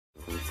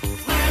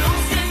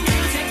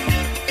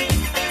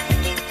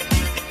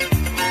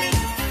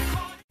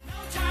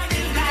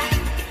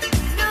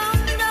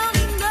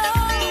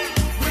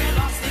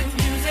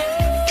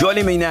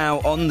Joining me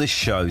now on the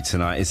show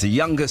tonight is the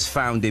youngest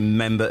founding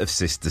member of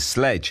Sister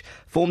Sledge.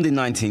 Formed in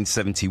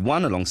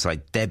 1971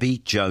 alongside Debbie,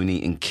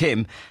 Joni and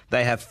Kim,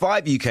 they have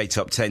 5 UK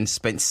top 10s,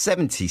 spent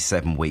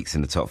 77 weeks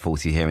in the top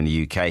 40 here in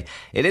the UK.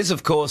 It is,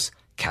 of course,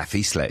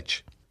 Kathy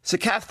Sledge. So,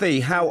 Kathy,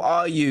 how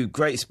are you?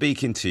 Great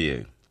speaking to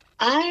you.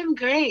 I'm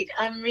great.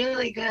 I'm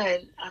really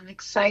good. I'm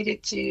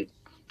excited to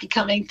be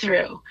coming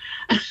through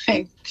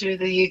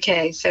the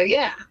UK. So,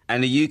 yeah.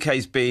 And the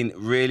UK's been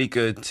really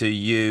good to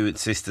you and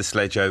Sister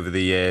Sledge over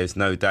the years,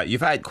 no doubt.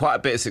 You've had quite a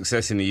bit of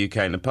success in the UK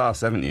in the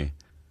past, haven't you?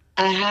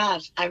 I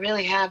have. I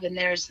really have. And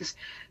there's this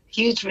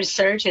huge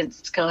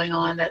resurgence going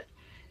on that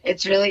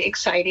it's really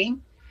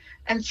exciting.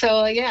 And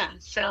so, yeah,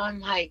 so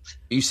I'm hyped.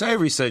 You say a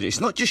resurgence.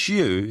 It's not just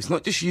you. It's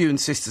not just you and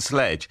Sister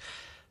Sledge.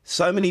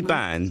 So many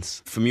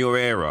bands from your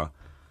era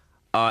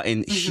are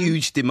in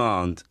huge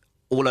demand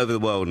all over the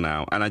world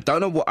now. And I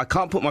don't know I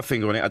can't put my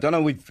finger on it. I don't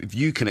know if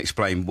you can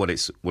explain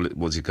what's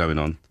going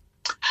on.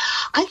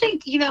 I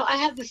think, I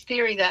have this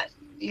theory that,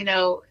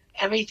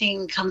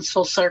 everything comes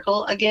full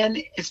circle again,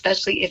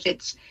 especially if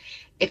it's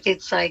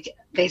like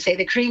they say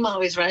the cream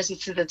always rises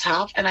to the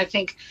top. And I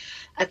think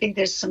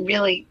there's some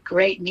really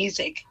great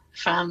music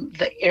from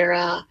the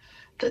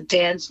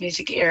dance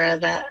music era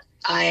that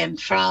I am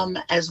from,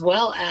 as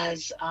well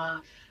as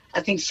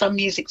I think some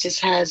music just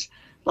has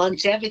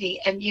longevity.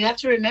 And you have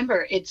to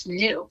remember, it's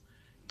new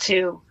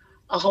to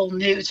a whole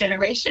new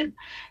generation.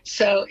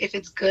 So if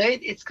it's good,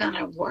 it's going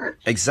to work.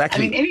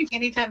 Exactly. I mean,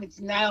 anytime it's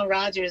Nile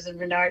Rodgers and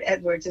Bernard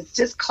Edwards, it's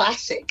just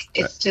classic.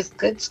 It's just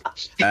good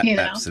stuff.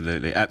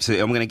 Absolutely.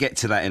 Absolutely. I'm going to get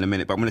to that in a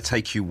minute, but I'm going to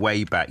take you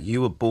way back.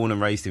 You were born and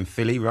raised in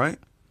Philly, right?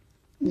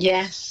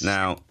 Yes.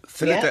 Now,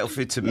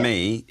 Philadelphia to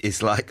me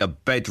is like a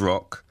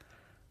bedrock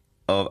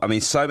of,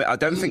 I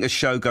don't think a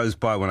show goes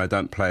by when I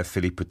don't play a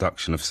Philly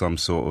production of some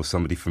sort or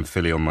somebody from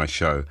Philly on my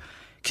show.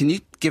 Can you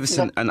give us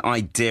an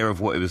idea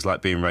of what it was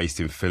like being raised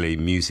in Philly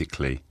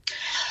musically?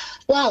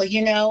 Well,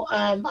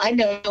 I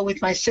know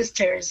with my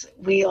sisters,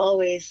 we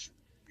always,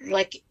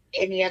 like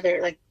any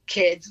other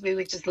kids, we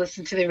would just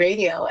listen to the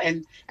radio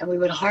and we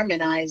would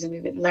harmonize and we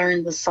would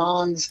learn the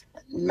songs,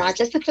 not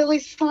just the Philly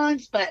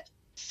songs, but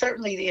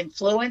certainly the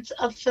influence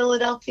of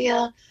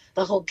Philadelphia,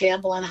 the whole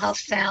Gamble and Huff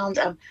sound.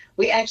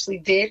 We actually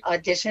did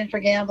audition for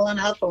Gamble and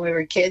Huff when we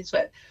were kids,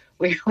 but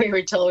we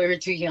were told we were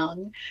too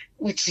young,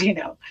 which,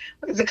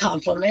 was a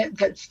compliment.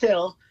 But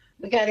still,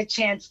 we got a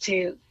chance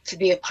to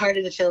be a part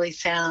of the Philly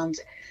sound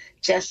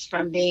just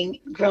from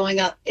growing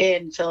up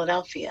in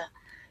Philadelphia.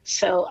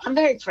 So I'm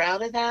very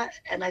proud of that.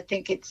 And I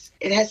think it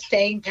has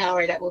staying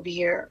power that will be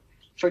here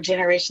for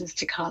generations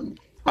to come.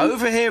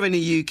 Over here in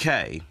the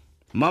UK,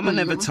 Mama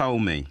Never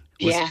Told Me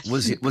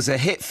was a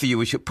hit for you,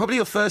 which was probably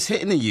your first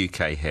hit in the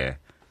UK here.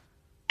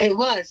 It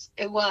was.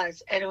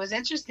 And it was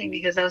interesting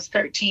because I was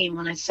 13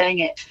 when I sang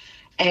it.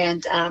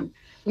 And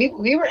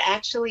we were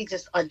actually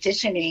just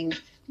auditioning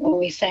when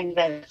we sang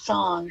that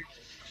song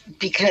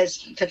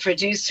because the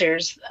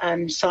producers,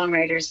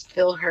 songwriters,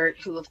 Phil Hurt,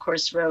 who of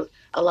course wrote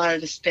a lot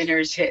of the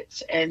Spinners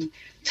hits, and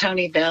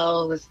Tony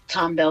Bell was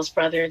Tom Bell's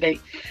brother. They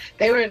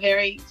were a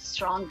very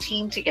strong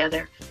team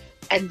together.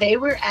 And they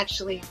were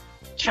actually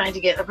trying to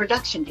get a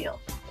production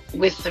deal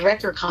with the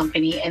record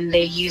company, and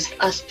they used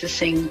us to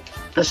sing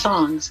the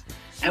songs.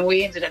 And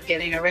we ended up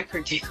getting a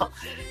record deal.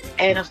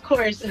 And of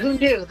course, who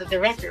knew that the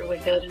record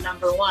would go to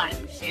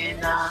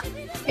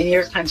 #1 in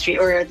your country,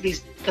 or at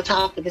least the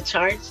top of the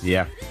charts?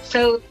 Yeah.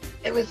 So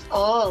it was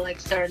all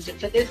starting to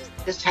fit.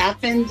 This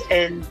happened,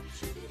 and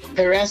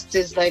the rest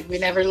is we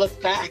never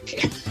looked back.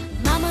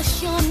 Mama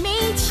sure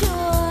made sure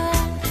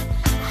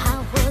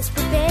I was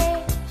prepared.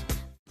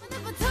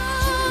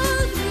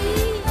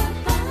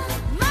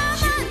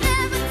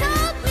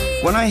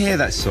 When I hear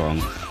that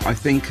song, I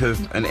think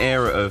of an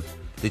era of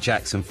the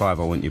Jackson 5,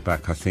 I Want You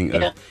Back. I think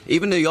of,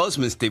 even the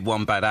Osmonds did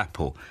One Bad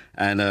Apple,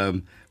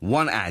 and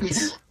One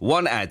Ads,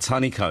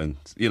 Honeycomb.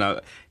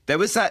 There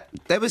was that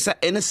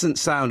innocent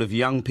sound of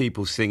young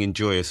people singing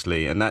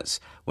joyously, and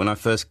that's when I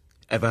first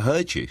ever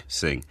heard you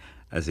sing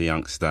as a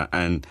youngster.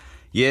 And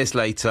years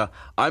later,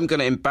 I'm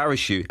going to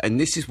embarrass you, and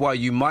this is why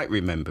you might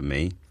remember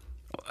me,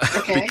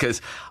 because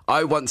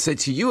I once said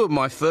to you, you were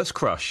my first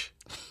crush.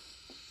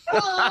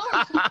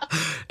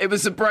 It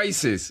was the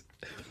braces.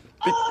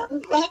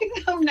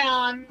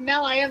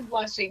 Now I am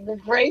blushing. The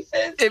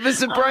braces. It was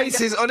the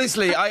braces,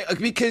 honestly.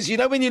 Because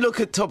when you look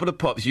at Top of the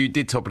Pops, you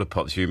did Top of the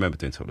Pops. You remember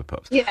doing Top of the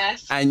Pops?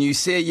 Yes. And you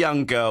see a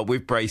young girl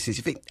with braces.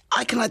 You think,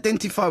 I can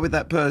identify with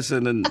that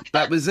person, and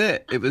that was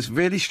it. It was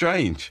really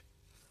strange.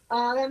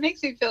 That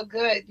makes me feel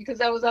good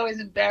because I was always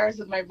embarrassed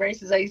with my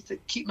braces. I used to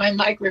keep my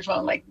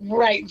microphone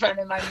right in front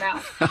of my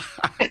mouth.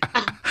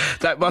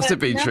 That must have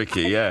been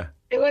tricky, yeah.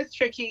 It was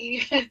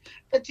tricky,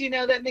 but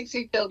that makes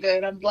me feel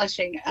good. I'm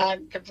blushing.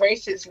 The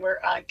braces were,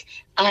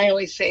 I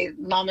always say,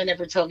 Mama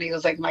Never Told Me it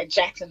was like my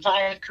Jackson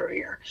 5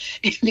 career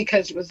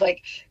because it was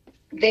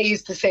they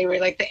used to say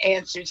we're like the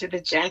answer to the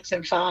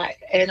Jackson 5.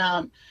 And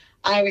I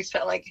always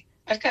felt like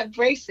I've got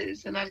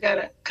braces and I've got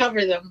to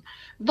cover them.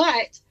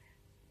 But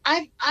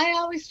I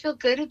always feel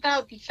good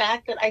about the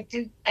fact that I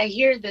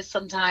hear this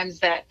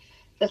sometimes that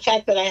the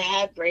fact that I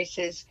had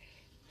braces,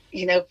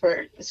 you know,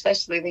 for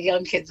especially the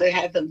young kids that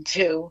had them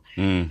too,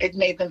 it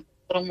made them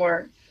a little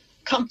more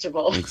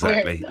comfortable.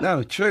 Exactly.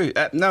 No, true.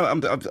 No,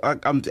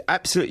 I'm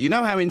absolutely. You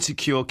know how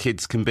insecure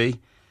kids can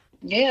be.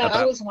 Yeah,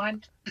 I was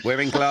one.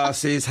 Wearing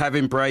glasses,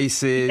 having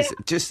braces,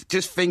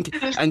 just think,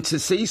 and to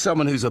see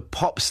someone who's a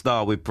pop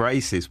star with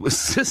braces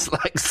was just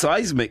like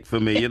seismic for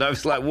me. You know,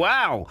 it's like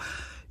wow,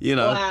 you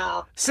know,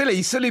 Wow.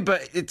 silly,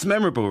 but it's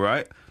memorable,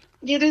 right?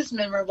 It is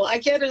memorable. I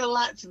get it a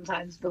lot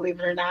sometimes, believe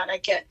it or not.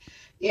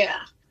 Yeah.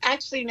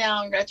 Actually,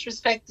 now in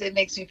retrospect, it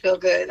makes me feel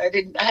good.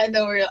 I had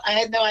no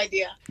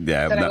idea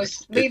that I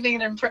was leaving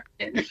an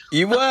impression.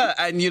 You were,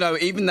 and you know,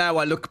 even now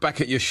I look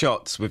back at your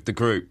shots with the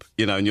group,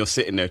 you know, and you're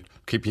sitting there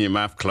keeping your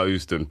mouth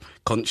closed and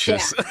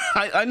conscious.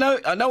 Yeah. I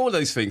know all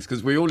those things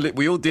because we all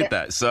did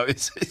that. So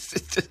it's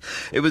just,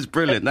 it was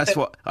brilliant. That's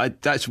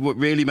what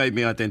really made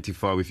me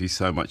identify with you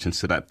so much and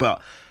so that.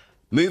 But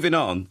moving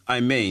on, I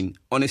mean,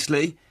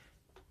 honestly,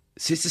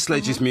 Sister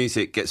Sledge's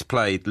music gets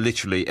played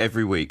literally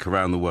every week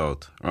around the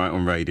world, right,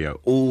 on radio,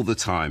 all the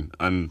time.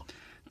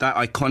 That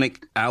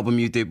iconic album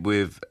you did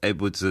with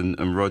Edwards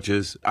and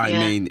Rogers, I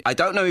mean, I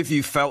don't know if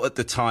you felt at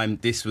the time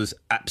this was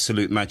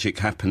absolute magic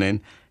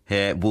happening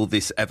here. Will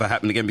this ever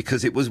happen again?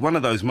 Because it was one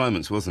of those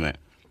moments, wasn't it?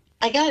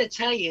 I got to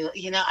tell you,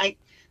 you know,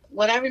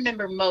 what I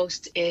remember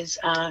most is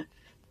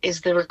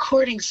the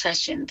recording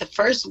session. The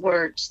first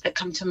words that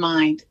come to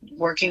mind,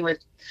 working with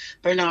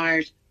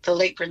Bernard, the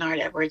late Bernard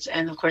Edwards,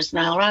 and of course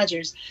Nile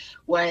Rodgers,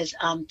 was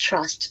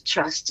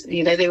trust.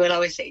 You know, they would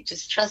always say,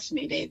 just trust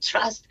me, babe,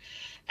 trust.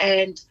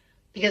 And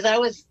because I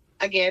was,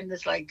 again,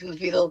 this like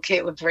goofy little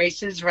kid with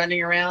braces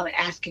running around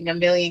asking a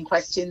million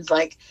questions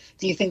like,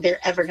 do you think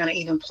they're ever going to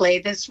even play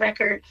this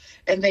record?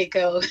 And they'd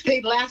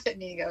laugh at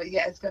me and go,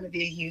 yeah, it's going to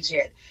be a huge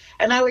hit.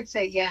 And I would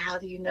say, yeah, how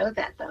do you know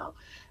that though?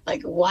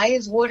 Like, why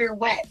is water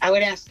wet? I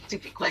would ask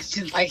stupid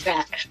questions like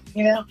that,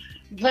 you know?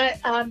 But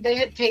they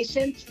had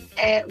patience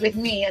with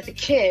me as a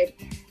kid,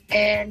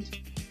 and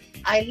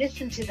I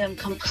listened to them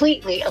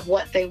completely of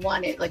what they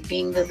wanted, like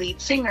being the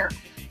lead singer.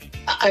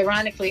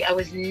 Ironically, I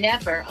was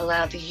never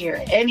allowed to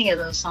hear any of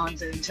those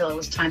songs until it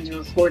was time to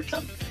record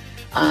them.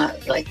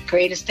 Like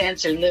Greatest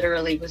Dancer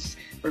literally was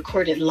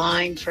recorded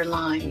line for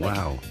line.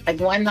 Wow. Like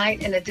one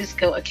night in a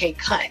disco, okay,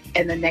 cut,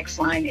 and the next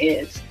line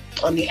is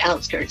on the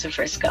outskirts of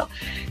Frisco.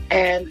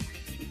 And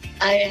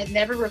I had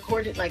never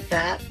recorded like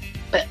that,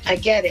 but I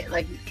get it.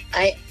 Like,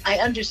 I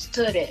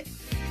understood it.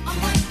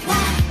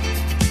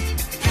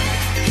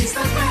 He's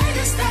the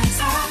greatest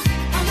dancer.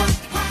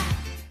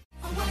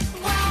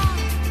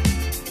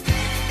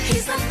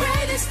 He's the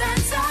greatest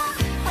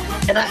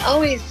dancer. And I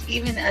always,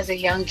 even as a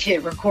young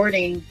kid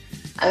recording,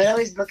 I would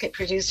always look at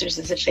producers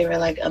as if they were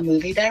like a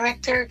movie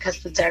director,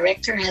 because the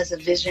director has a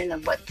vision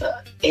of what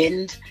the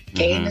end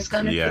game is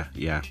going to be.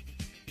 Yeah.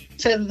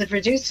 So the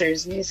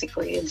producers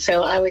musically, and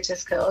so I would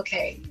just go,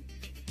 okay,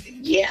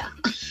 yeah.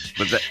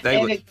 But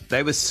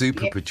they were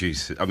super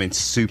producers. I mean,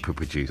 super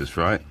producers,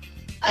 right?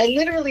 I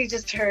literally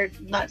just heard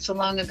not so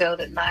long ago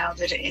that Nile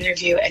did an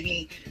interview, and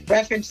he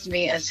referenced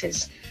me as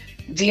his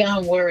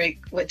Dionne Warwick,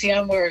 what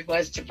Dionne Warwick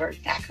was to Burt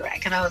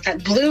Bacharach, and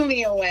that blew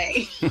me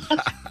away.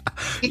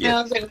 You know,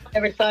 I was like, I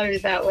never thought of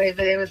it that way,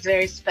 but it was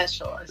very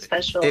special.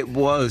 It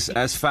was,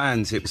 as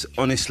fans, it was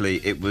honestly,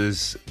 it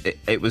was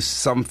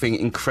something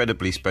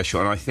incredibly special,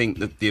 and I think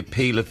that the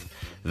appeal of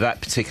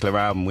that particular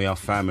album, We Are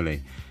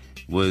Family,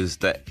 was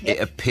that it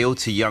appealed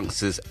to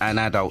youngsters and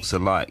adults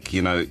alike.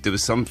 You know, there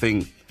was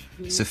something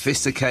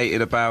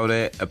sophisticated about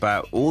it,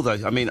 about all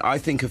those. I mean, I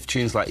think of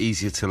tunes like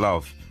Easier to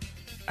Love,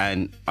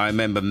 and I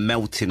remember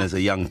melting as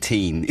a young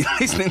teen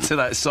listening to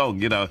that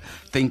song, you know,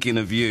 thinking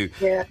of you.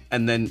 Yeah.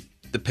 And then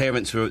the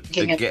parents were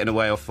getting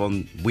away off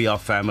on We Are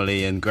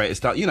Family and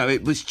Greatest Start. You know,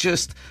 it was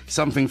just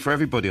something for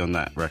everybody on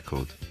that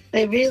record.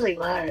 It really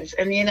was.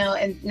 And, you know,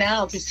 and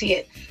now to see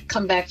it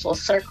come back full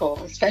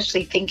circle,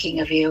 especially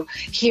thinking of you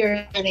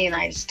here in the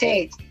United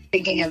States,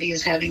 thinking of you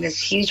as having this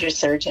huge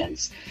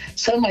resurgence.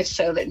 So much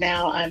so that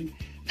now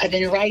I've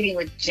been writing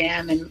with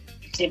Jam and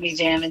Jimmy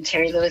Jam and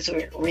Terry Lewis.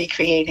 We're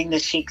recreating the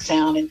Chic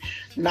sound, and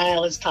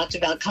Nile has talked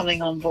about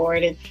coming on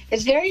board. And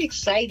it's very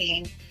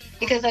exciting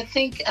because I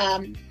think,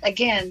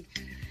 again,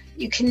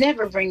 you can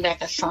never bring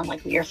back a song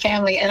like We Are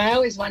Family. And I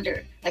always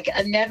wonder, like,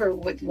 I never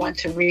would want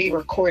to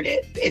re-record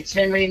it. It's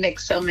been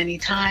remixed so many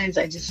times.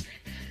 I just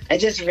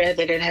read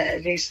that it had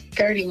at least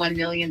 31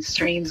 million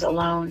streams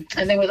alone.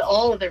 And then with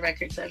all of the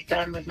records I've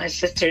done with my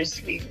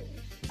sisters,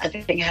 I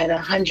think had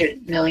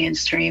 100 million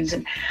streams.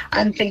 And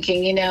I'm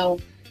thinking, you know,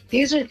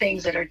 these are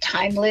things that are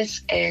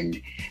timeless,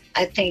 and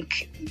I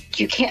think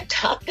you can't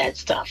top that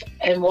stuff.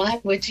 And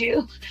why would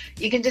you?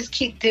 You can just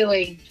keep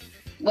doing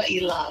what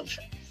you love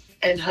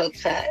and hope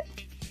that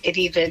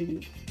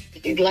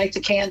it lights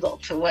a candle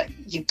to what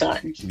you've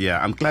done. Yeah,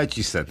 I'm glad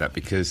you said that,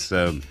 because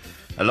a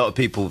lot of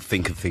people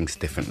think of things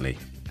differently,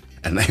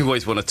 and they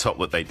always want to top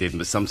what they did,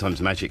 but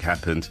sometimes magic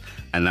happens,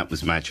 and that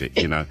was magic,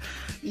 you know.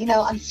 You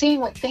know, I'm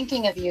seeing what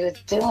Thinking of You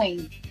is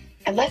doing,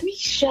 and let me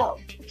show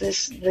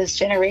this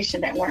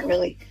generation that weren't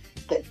really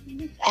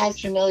as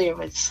familiar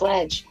with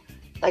Sledge,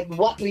 like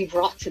what we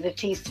brought to the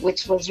feast,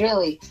 which was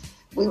really,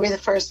 we were the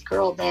first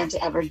girl band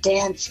to ever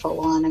dance full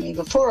on. I mean,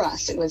 before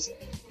us, it was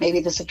maybe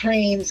the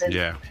Supremes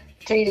and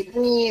 3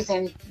 Degrees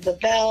and the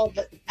Bell,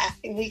 but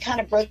we kind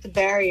of broke the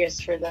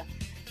barriers for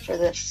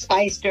the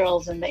Spice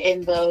Girls and the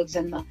In Vogues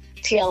and the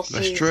TLCs.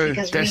 That's true.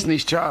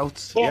 Destiny's Child.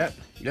 Yeah.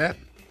 Yeah.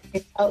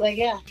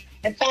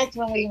 In fact,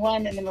 when we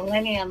won in the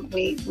Millennium,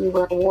 we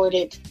were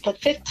awarded the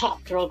 5th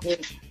top girl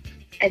group.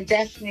 And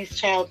Destiny's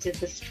Child did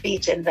the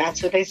speech, and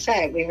that's what they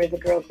said. We were the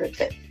girl group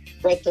that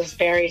broke those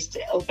barriers to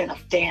open up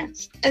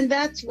dance. And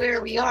that's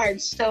where we are. And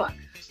so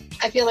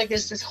I feel like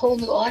there's this whole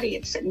new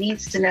audience that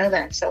needs to know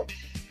that. So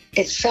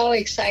it's so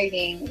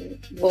exciting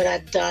what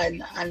I've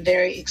done. I'm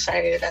very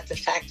excited about the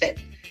fact that,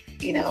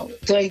 you know,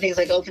 doing things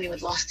like opening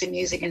with Lost in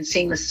Music and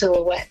seeing the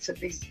silhouettes of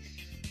these,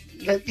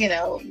 you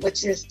know,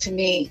 which is to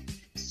me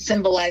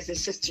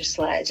symbolizes Sister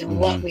Sledge and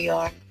what we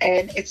are.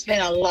 And it's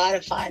been a lot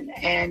of fun.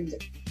 And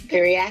the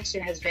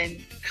reaction has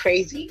been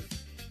crazy.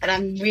 And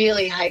I'm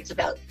really hyped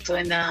about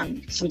doing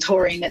some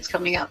touring that's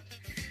coming up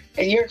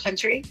in your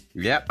country.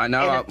 Yep, I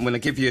know. I'm going to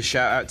give you a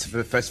shout out to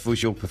the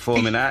festivals you're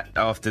performing at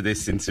after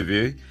this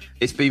interview.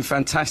 It's been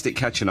fantastic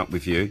catching up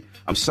with you.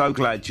 I'm so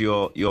glad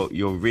you're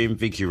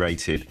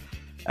reinvigorated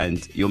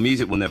and your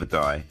music will never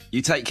die.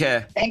 You take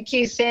care. Thank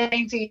you.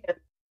 Same to you.